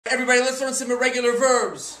Everybody, let's learn some irregular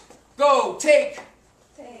verbs. Go, take.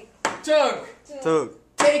 Take. Took.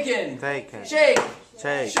 Took. Taken. Taken. Shake.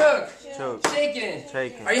 Shake. Shook. Shook. Shaken.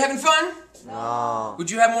 Shaken. Are you having fun? No.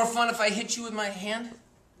 Would you have more fun if I hit you with my hand?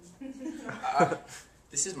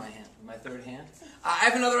 This is my hand, my third hand. I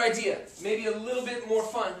have another idea. Maybe a little bit more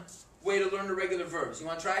fun way to learn irregular verbs. You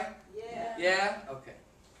want to try? Yeah. Yeah? Okay.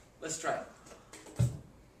 Let's try it.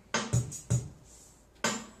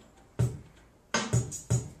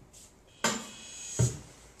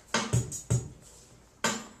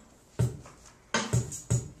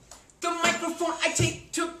 I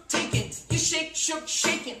take, took, taken. You shake, shook,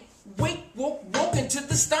 shaken. Wake, woke, woken to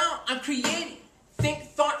the style I'm creating. Think,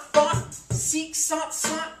 thought, thought. Seek, sought,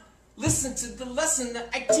 sought. Listen to the lesson that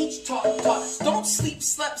I teach, taught, taught. Don't sleep,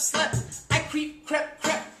 slept, slept. I creep, crept,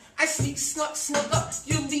 crept. I sneak, snuck, snuck up.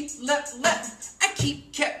 You leap, leapt, leapt. I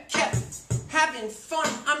keep, kept, kept. Having fun.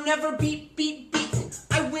 I'm never beat, beat, beaten.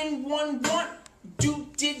 I win, won, won. Do,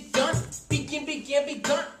 did, done. Begin, began,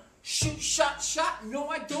 begun. Shoot, shot, shot. No,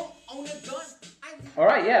 I don't own a gun. All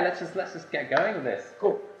right, yeah, let's just get going with this.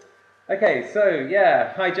 Cool. Okay, so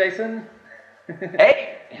yeah, hi Jason.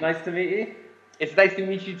 Hey. Nice to meet you. It's nice to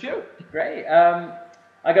meet you too. Great.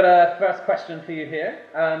 I got a first question for you here.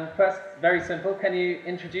 First, very simple. Can you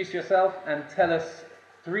introduce yourself and tell us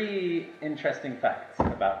 3 interesting facts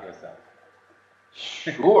about yourself?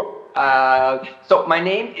 Sure. So my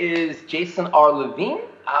name is Jason R. Levine,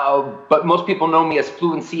 but most people know me as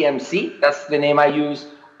Fluency MC. That's the name I use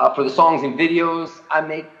for the songs and videos I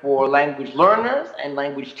make for language learners and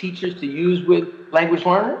language teachers to use with language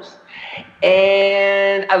learners.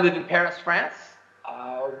 And I live in Paris, France,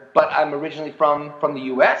 but I'm originally from the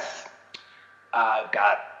US. I've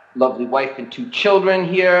got a lovely wife and 2 children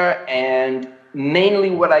here, and mainly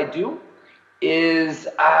what I do is,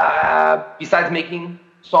 besides making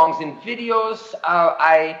songs and videos,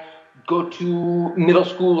 I go to middle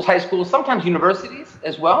schools, high schools, sometimes universities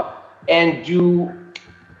as well, and do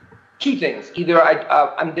 2 things. Either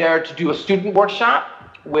I'm there to do a student workshop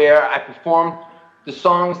where I perform the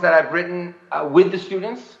songs that I've written with the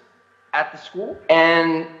students at the school,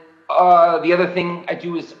 and the other thing I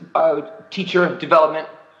do is teacher development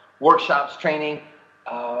workshops, training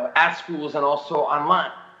at schools and also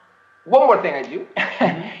online. One more thing I do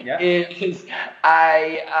is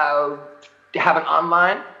I have an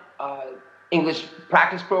online English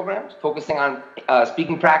practice program focusing on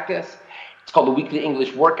speaking practice. It's called the Weekly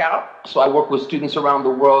English Workout. So I work with students around the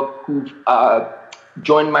world who've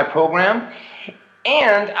joined my program.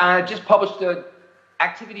 And I just published an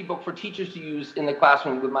activity book for teachers to use in the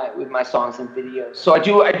classroom with my songs and videos. So I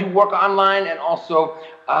do work online and also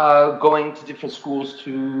going to different schools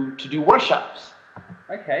to do workshops.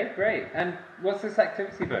 Okay, great. And what's this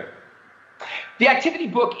activity book? The activity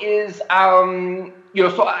book is,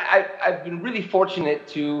 so I've been really fortunate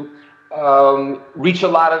to reach a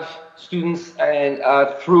lot of students and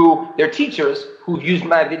through their teachers who've used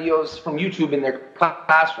my videos from YouTube in their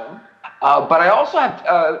classroom. But I also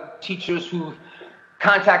have teachers who've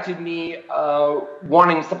contacted me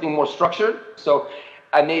wanting something more structured. So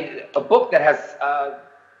I made a book that has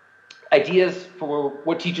ideas for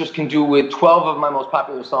what teachers can do with 12 of my most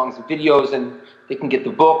popular songs and videos, and they can get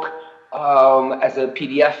the book as a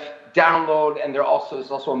PDF download, and there's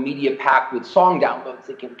also a media pack with song downloads.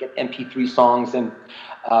 They can get MP3 songs and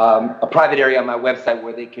a private area on my website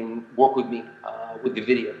where they can work with me with the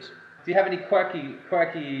videos. Do you have any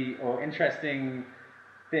quirky or interesting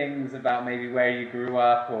things about maybe where you grew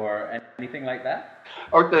up or anything like that?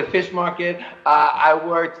 I worked at a fish market. I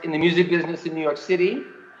worked in the music business in New York City.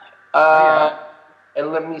 And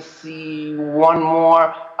let me see one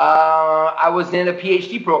more. I was in a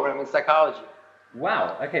PhD program in psychology.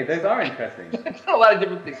 Wow. Okay, those are interesting. A lot of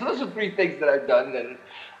different things. So those are 3 things that I've done that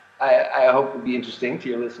I hope will be interesting to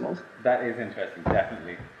your listeners. That is interesting,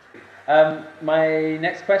 definitely. My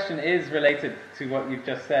next question is related to what you've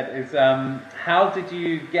just said. Is how did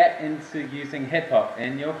you get into using hip hop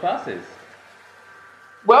in your classes?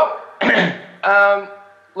 Well,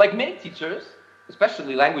 like many teachers,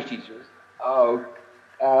 especially language teachers,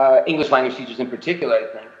 English language teachers in particular, I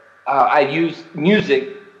think, I used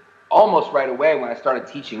music almost right away when I started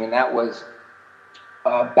teaching, and that was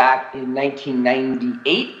back in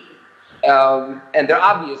 1998. And there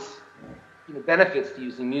are obvious benefits to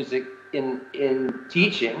using music in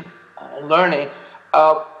teaching and learning.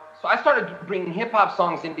 So I started bringing hip-hop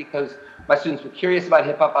songs in because my students were curious about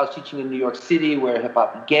hip-hop. I was teaching in New York City where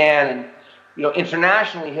hip-hop began, and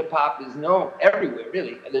internationally, hip-hop is known everywhere,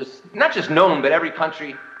 really. There's not just known, but every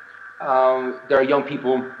country, there are young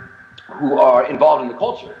people who are involved in the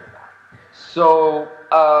culture. So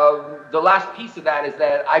the last piece of that is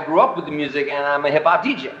that I grew up with the music and I'm a hip hop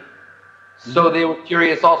DJ. So they were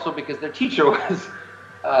curious also because their teacher was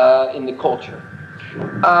in the culture.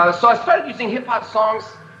 So I started using hip hop songs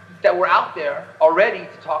that were out there already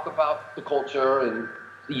to talk about the culture and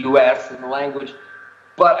the US and the language.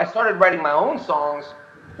 But I started writing my own songs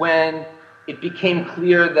when it became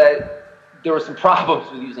clear that there were some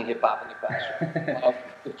problems with using hip hop in the classroom.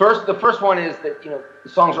 The first one is that the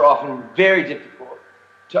songs are often very difficult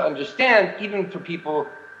to understand, even for people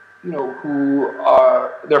who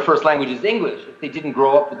are their first language is English. If they didn't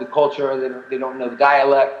grow up with the culture, they don't know the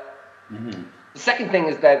dialect. Mm-hmm. The second thing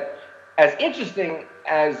is that, as interesting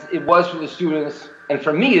as it was for the students and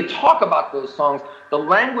for me to talk about those songs, the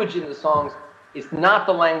language in the songs is not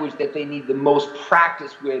the language that they need the most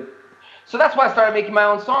practice with. So that's why I started making my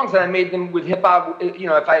own songs, and I made them with hip hop.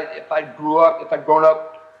 If I'd grown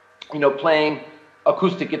up, playing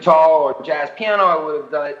acoustic guitar or jazz piano, I would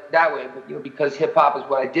have done it that way. But because hip hop is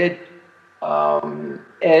what I did, and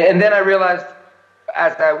then I realized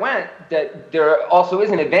as I went that there also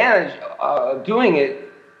is an advantage of doing it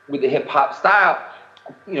with the hip hop style.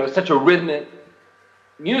 Such a rhythmic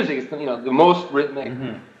music. It's the most rhythmic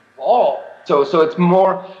of all. So it's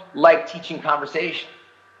more like teaching conversation.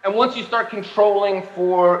 And once you start controlling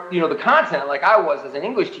for the content, like I was as an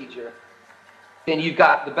English teacher, then you've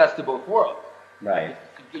got the best of both worlds. Right.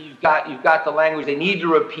 You've got the language they need to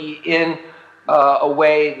repeat in a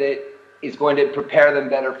way that is going to prepare them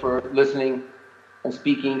better for listening and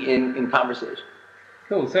speaking in conversation.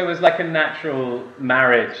 Cool. So it was like a natural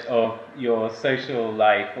marriage of your social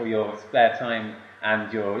life or your spare time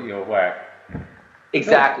and your work.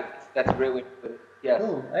 Exactly. Cool. That's a great way to put it. Yes.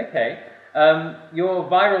 Cool. Okay. Your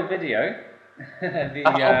viral video,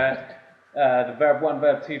 the verb 1,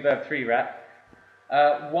 verb 2, verb 3 rap.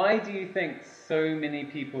 Why do you think so many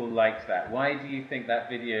people liked that? Why do you think that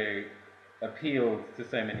video appealed to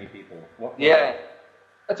so many people? Yeah,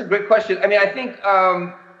 that's a great question. I mean, I think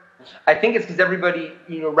it's because everybody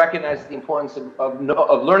recognizes the importance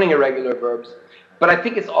of learning irregular verbs, but I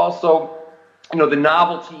think it's also the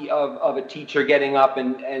novelty of a teacher getting up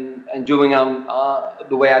and doing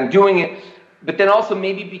the way I'm doing it, but then also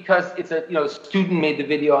maybe because it's a student made the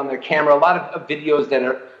video on their camera. A lot of videos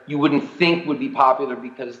that you wouldn't think would be popular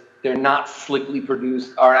because they're not slickly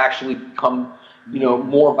produced are actually become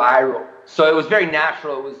more viral. So it was very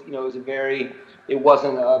natural. It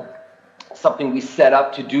wasn't something we set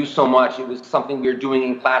up to do so much. It was something we were doing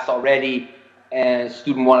in class already, and a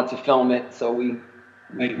student wanted to film it, so we.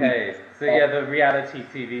 Okay, so yeah, the reality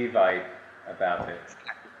TV vibe about it.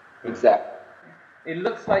 Exactly. It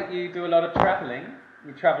looks like you do a lot of traveling.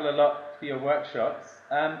 You travel a lot for your workshops.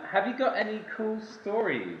 Have you got any cool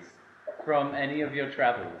stories from any of your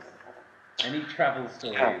travels? Any travel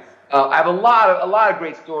stories? I have a lot of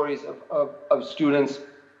great stories of students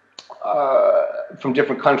from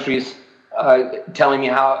different countries telling me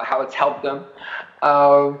how it's helped them.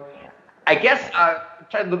 I guess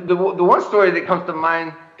the one story that comes to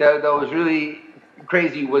mind that was really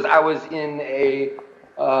crazy was I was in a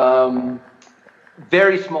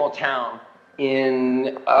very small town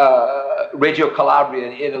in Reggio Calabria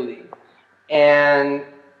in Italy, and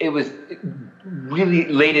it was really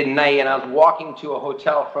late at night, and I was walking to a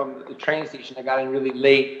hotel from the train station. I got in really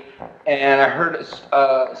late, and I heard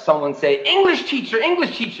someone say, "English teacher,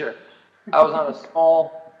 English teacher." I was on a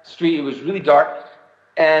small street. It was really dark,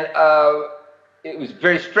 and it was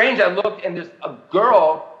very strange. I looked, and there's a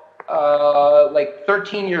girl, like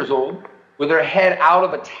 13 years old, with her head out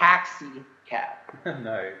of a taxi cab.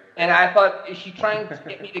 No. And I thought, is she trying to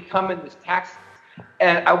get me to come in this taxi?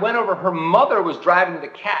 And I went over. Her mother was driving the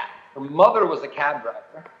cab. Her mother was a cab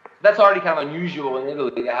driver. That's already kind of unusual in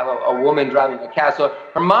Italy to have a woman driving a cab. So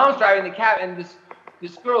her mom's driving the cab, and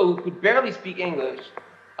this girl who could barely speak English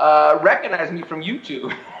recognized me from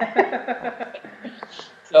YouTube.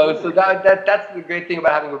 So that's the great thing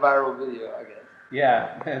about having a viral video, I guess.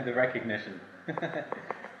 Yeah, the recognition.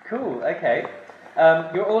 Cool. Okay.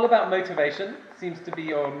 You're all about motivation. Seems to be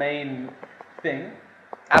your main thing.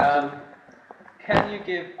 Absolutely. Can you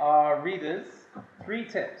give our readers 3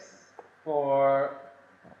 tips for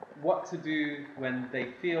what to do when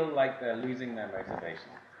they feel like they're losing their motivation?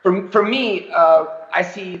 For me, I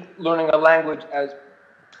see learning a language as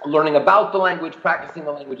learning about the language, practicing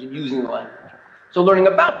the language, and using the language. So learning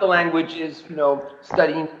about the language is,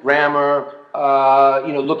 studying grammar,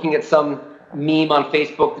 looking at some meme on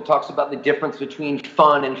Facebook that talks about the difference between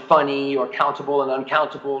fun and funny, or countable and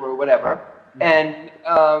uncountable, or whatever. And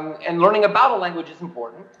learning about a language is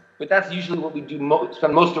important, but that's usually what we do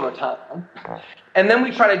spend most of our time on. And then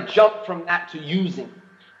we try to jump from that to using.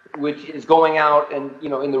 which is going out and,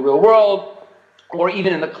 in the real world, or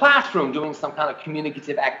even in the classroom doing some kind of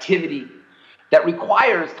communicative activity that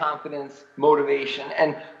requires confidence, motivation.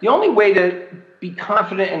 And the only way to be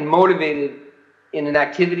confident and motivated in an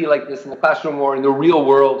activity like this in the classroom or in the real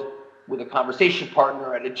world with a conversation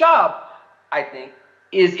partner at a job, I think,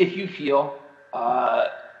 is if you feel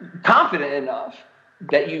confident enough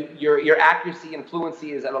that your accuracy and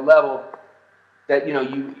fluency is at a level that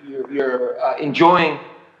you're enjoying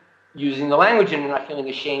using the language and you're not feeling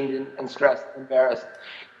ashamed and stressed, embarrassed.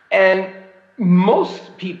 And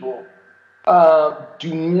most people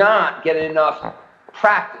do not get enough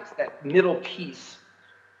practice, that middle piece,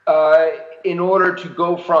 in order to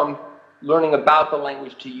go from learning about the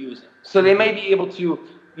language to using. So they may be able to,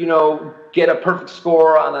 get a perfect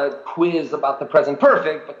score on a quiz about the present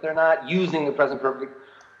perfect, but they're not using the present perfect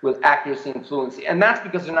with accuracy and fluency. And that's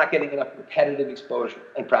because they're not getting enough repetitive exposure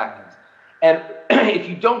and practice. And if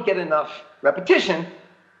you don't get enough repetition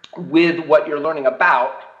with what you're learning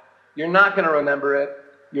about, you're not going to remember it.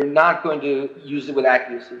 You're not going to use it with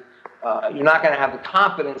accuracy. You're not going to have the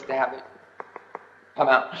confidence to have it come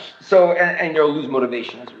out. So, and you'll lose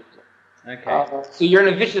motivation as a result. Okay. So you're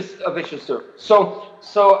in a vicious circle.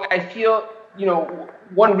 So I feel,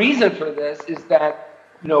 one reason for this is that,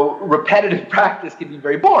 repetitive practice can be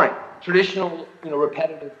very boring. Traditional,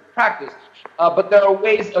 repetitive practice. But there are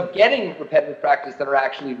ways of getting repetitive practice that are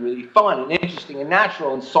actually really fun and interesting and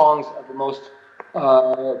natural, and songs are the most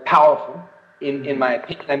powerful, in my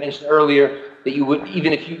opinion. I mentioned earlier that you would,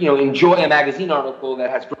 even if you enjoy a magazine article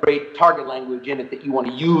that has great target language in it that you want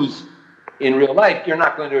to use in real life, you're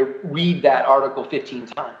not going to read that article 15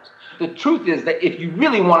 times. The truth is that if you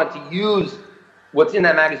really wanted to use what's in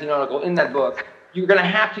that magazine article, in that book, you're going to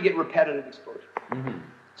have to get repetitive exposure. Mm-hmm.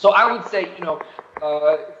 So I would say,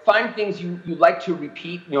 find things you like to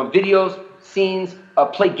repeat, videos, scenes,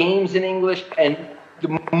 play games in English, and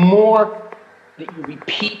the more that you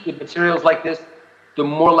repeat with materials like this, the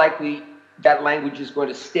more likely that language is going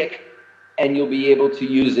to stick and you'll be able to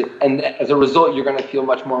use it. And as a result, you're going to feel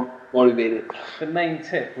much more motivated. The main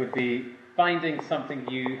tip would be finding something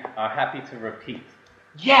you are happy to repeat.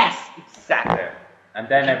 Yes, exactly. And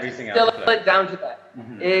then everything else. Distill it down to that.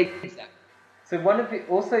 Mm-hmm. Exactly. So one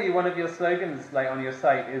of your slogans, like on your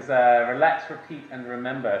site, is relax, repeat, and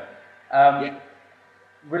remember.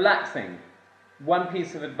 Relaxing. One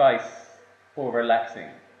piece of advice for relaxing.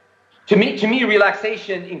 To me,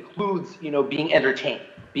 relaxation includes, being entertained,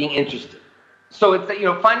 being interested. So it's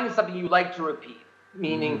finding something you like to repeat,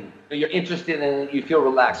 meaning you're interested in it, you feel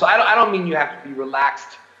relaxed. So I don't mean you have to be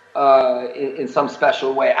relaxed in some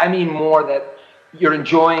special way. I mean more that you're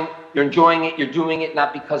enjoying it, you're doing it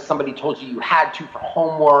not because somebody told you had to for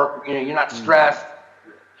homework, you're not stressed.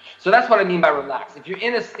 So that's what I mean by relax. If you're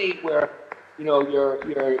in a state where,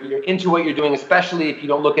 you're into what you're doing, especially if you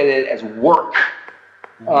don't look at it as work,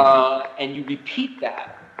 and you repeat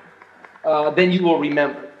that, then you will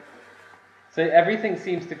remember. So everything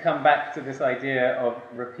seems to come back to this idea of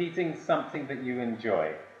repeating something that you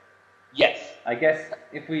enjoy. Yes. I guess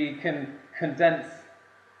if we can condense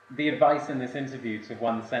the advice in this interview to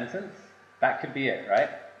one sentence, that could be it, right?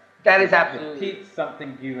 That is absolutely. Repeat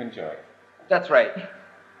something you enjoy. That's right.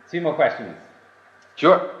 2 more questions.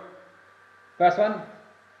 Sure. First one,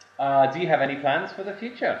 do you have any plans for the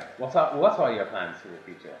future? What are your plans for the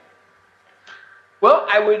future? Well,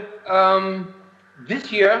 I would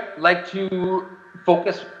this year like to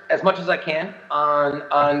focus as much as I can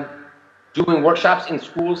on doing workshops in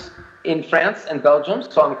schools in France and Belgium,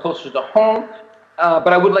 so I'm closer to home.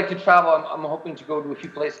 But I would like to travel. I'm hoping to go to a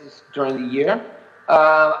few places during the year.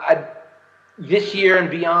 This year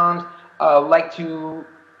and beyond, like to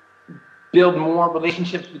build more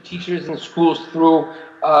relationships with teachers in schools through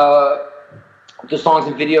the songs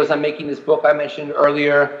and videos. I'm making this book I mentioned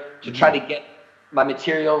earlier to try to get my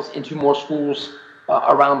materials into more schools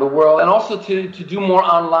around the world, and also to do more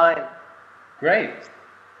online. Great.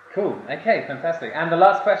 Cool. Okay, fantastic. And the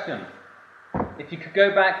last question. If you could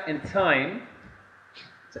go back in time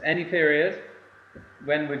to any period,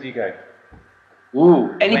 when would you go?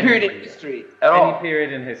 Ooh, any period in history at all? Any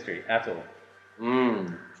period in history at all.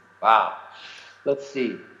 Wow. Let's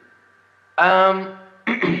see. Well,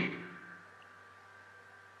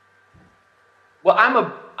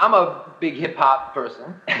 I'm a big hip hop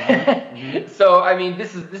person. So I mean,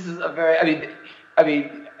 this is a very I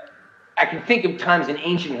mean, I can think of times in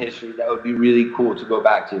ancient history that would be really cool to go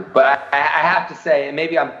back to. But I have to say, and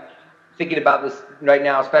maybe I'm thinking about this right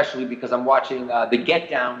now, especially because I'm watching The Get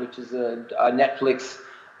Down, which is a Netflix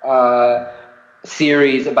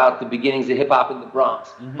series about the beginnings of hip hop in the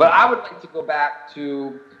Bronx. But I would like to go back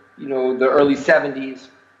to, the early 70s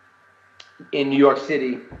in New York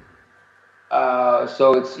City.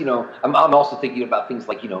 So it's, you know, I'm also thinking about things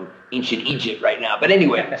like, you know, ancient Egypt right now. But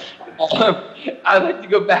anyway, I'd like to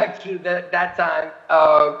go back to that time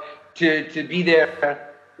to be there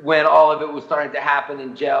when all of it was starting to happen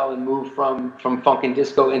and gel and move from funk and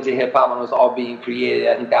disco into hip hop, and it was all being created.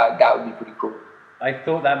 I think that would be pretty cool. I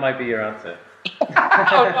thought that might be your answer.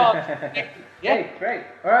 Oh, no. Yeah. Hey, great.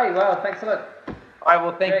 All right, well, thanks a lot. All right,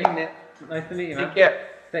 well, thank Great. you, man. Nice to meet you, man. Take care.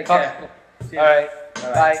 Take Talk care. soon. All right.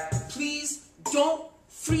 Bye. Please don't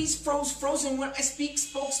freeze, frozen when I speak,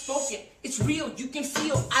 spoken. It's real, you can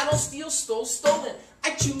feel. I don't steal, stolen.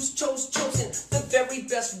 I choose, chose.